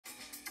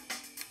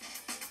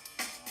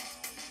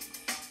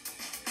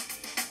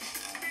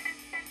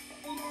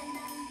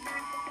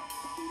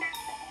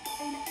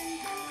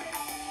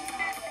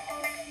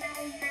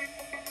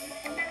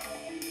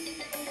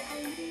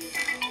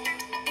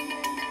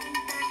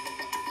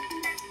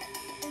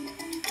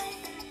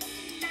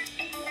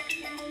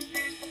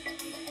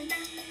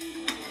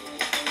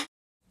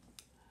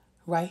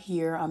right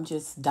here, I'm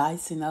just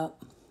dicing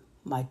up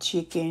my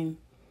chicken.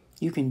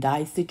 You can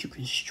dice it, you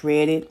can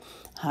shred it,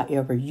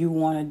 however you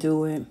want to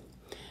do it.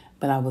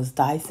 But I was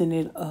dicing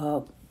it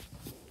up,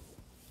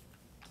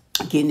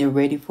 getting it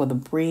ready for the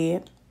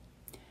bread.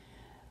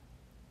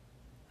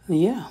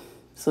 Yeah,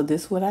 so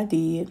this is what I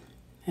did.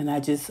 And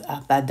after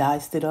I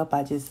diced it up,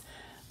 I just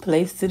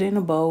placed it in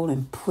a bowl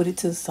and put it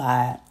to the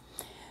side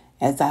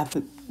as I,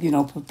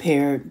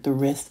 prepared the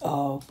rest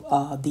of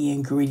the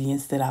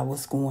ingredients that I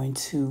was going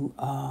to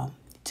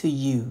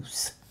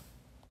use.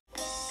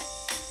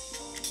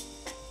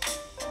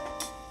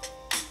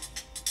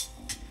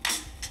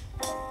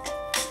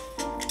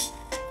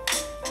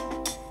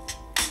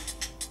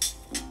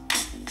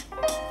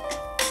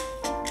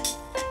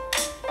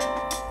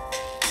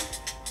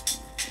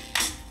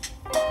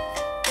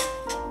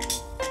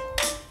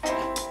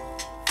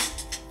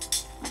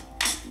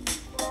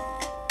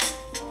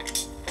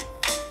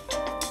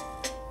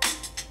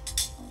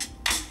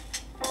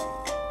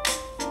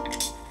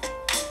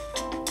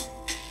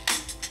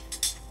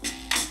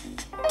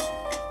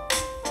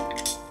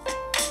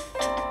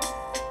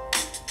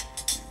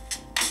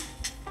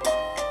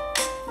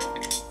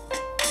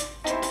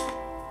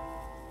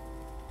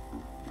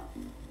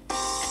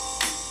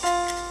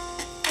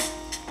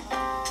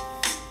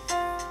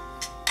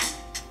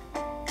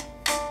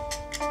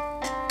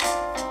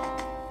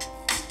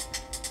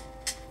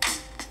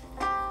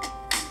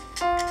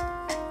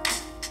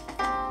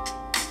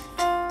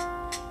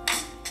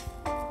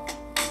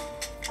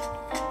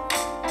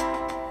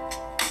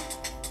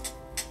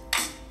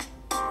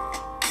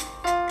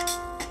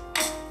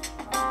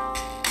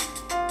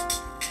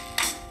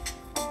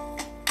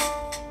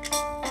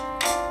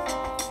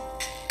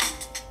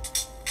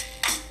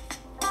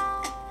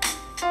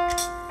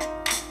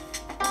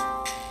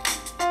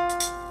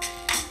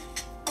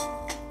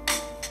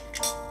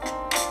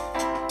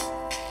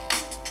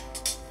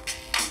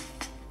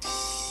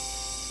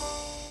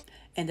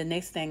 And the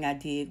next thing I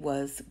did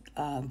was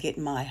get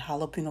my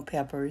jalapeno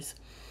peppers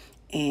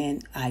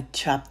and I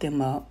chopped them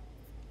up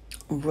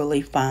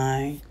really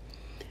fine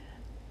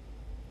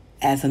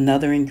as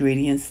another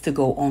ingredients to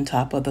go on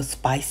top of the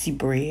spicy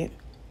bread.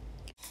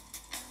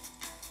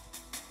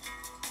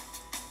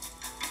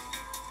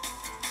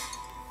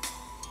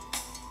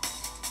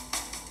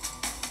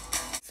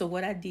 So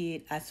what I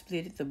did, I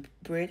split the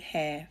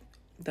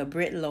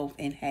bread loaf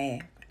in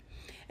half.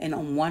 And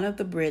on one of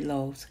the bread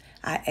loaves,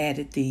 I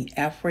added the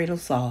Alfredo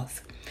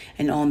sauce.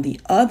 And on the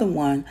other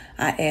one,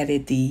 I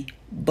added the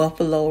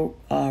buffalo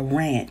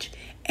ranch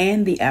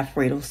and the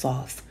Alfredo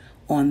sauce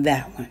on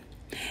that one.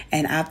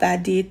 And after I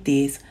did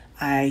this,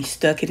 I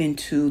stuck it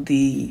into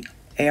the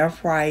air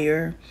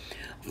fryer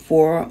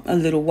for a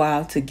little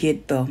while to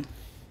get the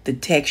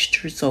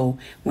texture. So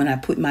when I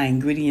put my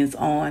ingredients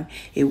on,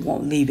 it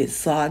won't leave it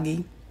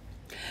soggy.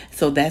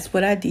 So that's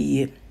what I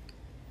did.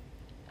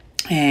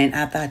 And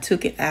after I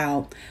took it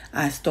out,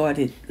 I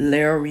started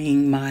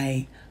layering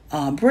my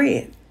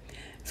bread.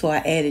 So I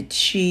added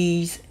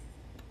cheese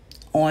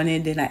on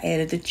it, then I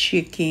added the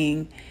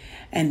chicken,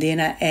 and then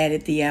I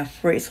added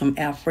some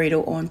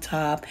Alfredo on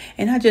top.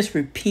 And I just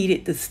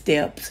repeated the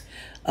steps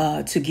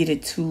to get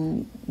it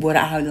to what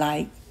I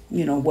like,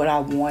 what I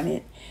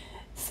wanted.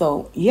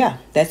 So yeah,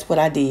 that's what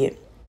I did.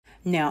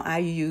 Now I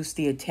use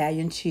the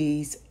Italian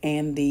cheese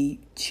and the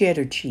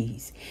cheddar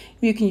cheese.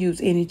 You can use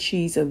any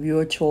cheese of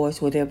your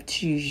choice, whatever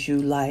cheese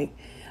you like.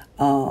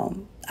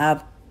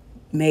 I've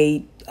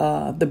made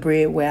the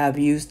bread where I've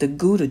used the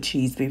Gouda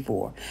cheese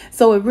before.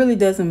 So it really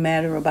doesn't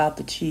matter about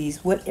the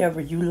cheese, whatever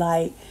you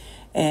like.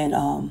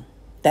 And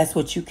that's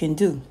what you can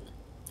do.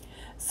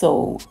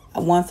 So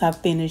once I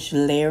finish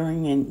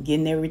layering and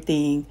getting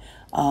everything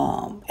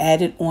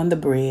added on the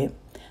bread,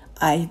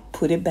 I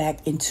put it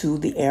back into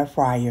the air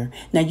fryer.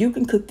 Now you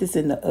can cook this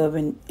in the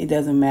oven. It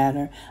doesn't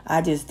matter.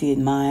 I just did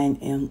mine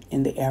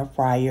in the air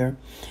fryer.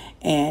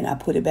 And I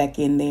put it back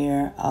in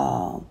there.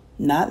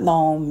 Not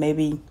long,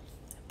 maybe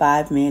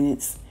 5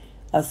 minutes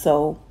or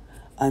so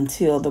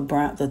until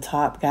the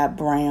top got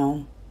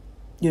brown.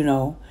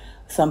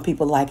 Some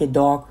people like it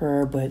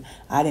darker, but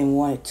I didn't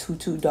want it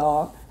too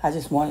dark. I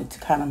just wanted to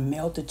kind of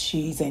melt the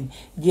cheese and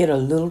get a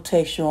little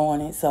texture on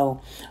it.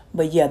 So,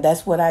 but yeah,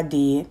 that's what I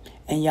did.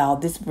 And y'all,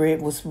 this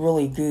bread was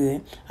really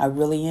good. I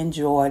really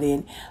enjoyed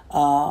it.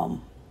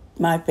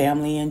 My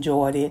family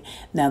enjoyed it.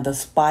 Now, the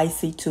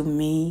spicy to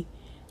me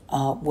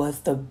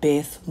was the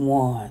best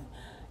one.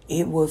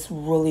 It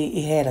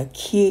had a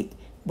kick,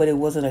 but it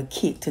wasn't a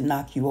kick to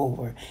knock you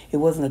over. It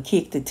wasn't a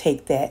kick to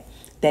take that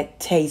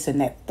taste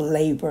and that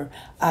flavor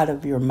out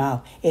of your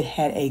mouth. It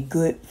had a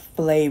good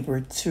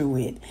flavor to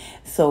it.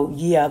 So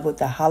yeah, with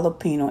the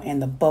jalapeno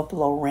and the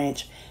buffalo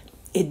ranch,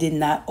 it did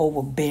not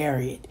overbear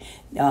it.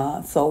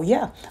 So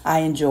yeah, I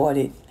enjoyed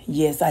it.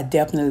 Yes, I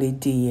definitely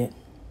did.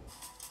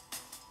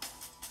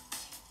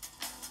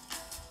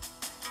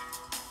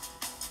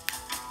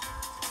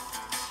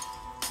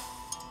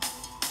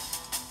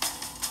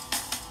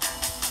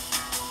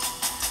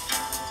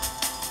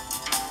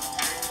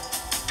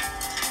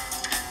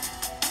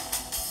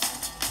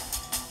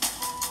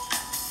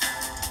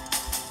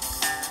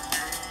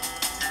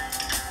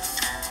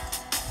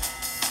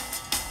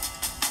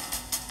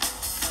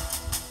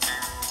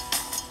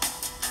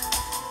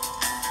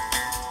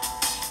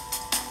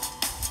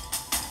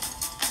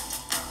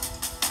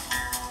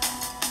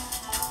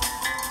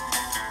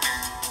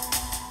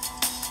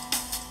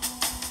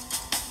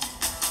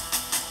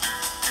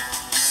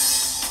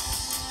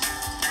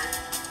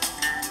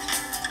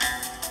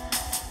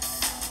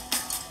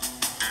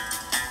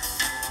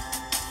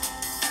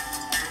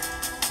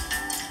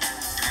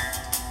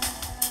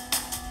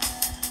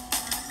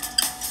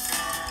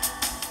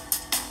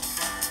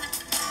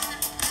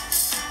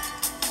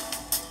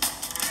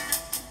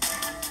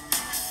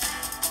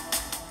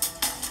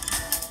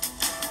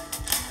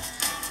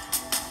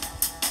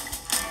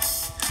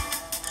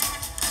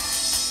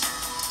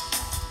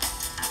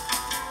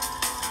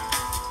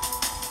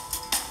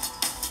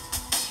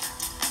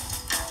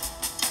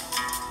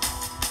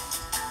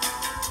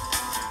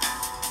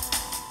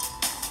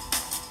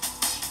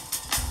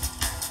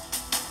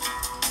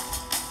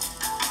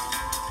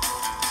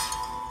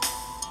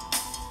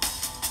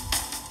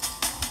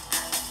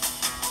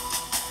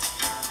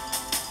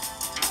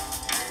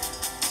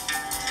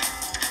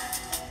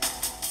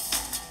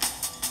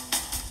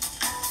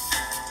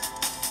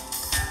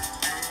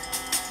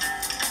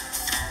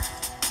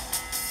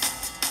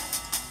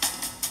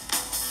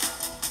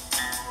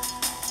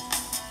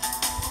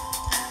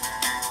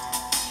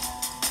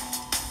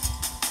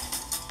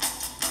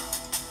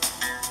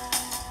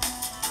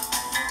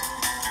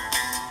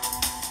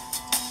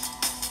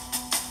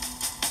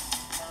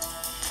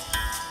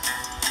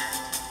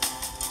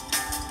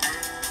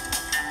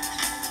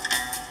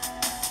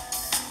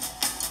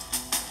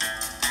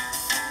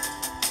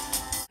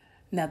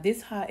 Now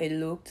this how it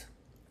looked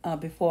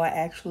before I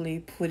actually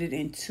put it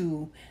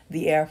into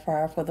the air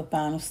fryer for the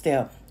final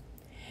step.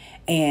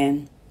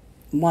 And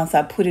once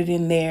I put it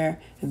in there,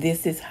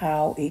 this is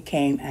how it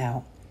came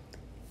out.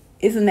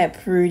 Isn't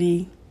that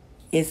pretty?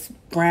 It's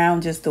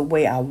brown just the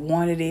way I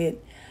wanted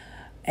it.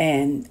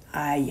 And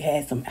I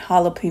had some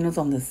jalapenos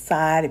on the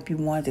side if you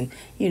wanted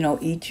to,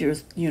 eat your,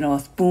 a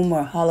spoon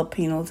of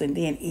jalapenos and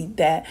then eat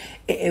that.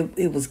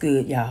 It was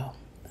good, y'all.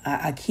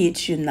 I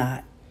kid you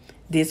not.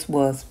 This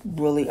was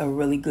really a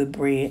really good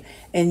bread,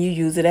 and you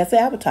use it as an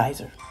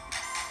appetizer.